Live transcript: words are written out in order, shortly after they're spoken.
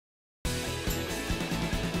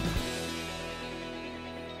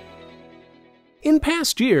In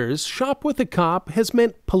past years, Shop with a Cop has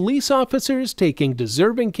meant police officers taking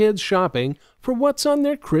deserving kids shopping for what's on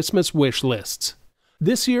their Christmas wish lists.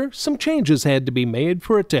 This year, some changes had to be made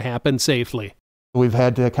for it to happen safely. We've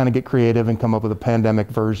had to kind of get creative and come up with a pandemic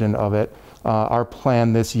version of it. Our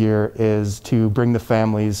plan this year is to bring the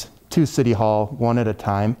families to City Hall one at a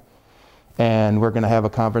time. And we're going to have a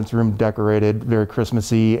conference room decorated very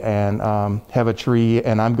Christmassy and have a tree.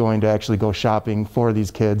 And I'm going to actually go shopping for these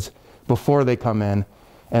kids before they come in.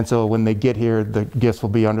 And so when they get here, the gifts will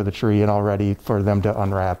be under the tree and all ready for them to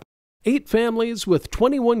unwrap. 8 families with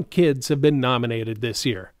 21 kids have been nominated this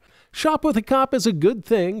year. Shop with a Cop is a good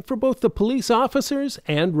thing for both the police officers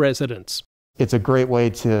and residents. It's a great way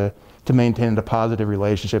to maintain a positive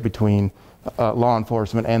relationship between law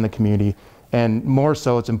enforcement and the community. And more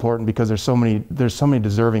so, it's important because there's so many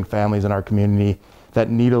deserving families in our community that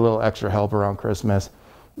need a little extra help around Christmas.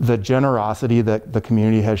 The generosity that the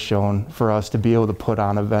community has shown for us to be able to put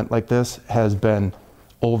on an event like this has been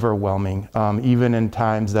overwhelming. Even in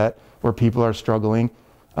times where people are struggling,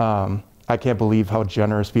 I can't believe how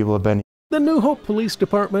generous people have been. The New Hope Police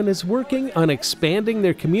Department is working on expanding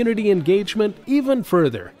their community engagement even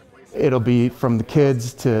further. It'll be from the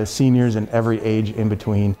kids to seniors and every age in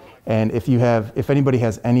between. And if anybody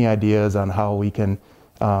has any ideas on how we can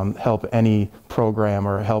help any program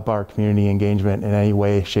or help our community engagement in any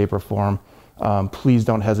way, shape, or form, please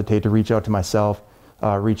don't hesitate to reach out to myself,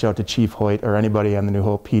 reach out to Chief Hoyt or anybody on the New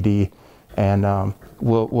Hope PD, and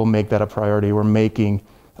we'll make that a priority. We're making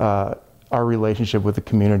our relationship with the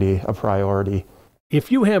community a priority. If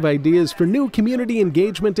you have ideas for new community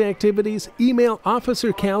engagement activities, email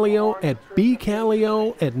Officer Callio at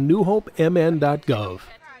bcallio@newhopemn.gov.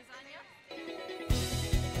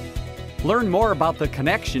 Learn more about The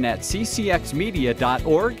Connection at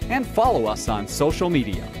ccxmedia.org and follow us on social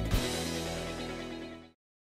media.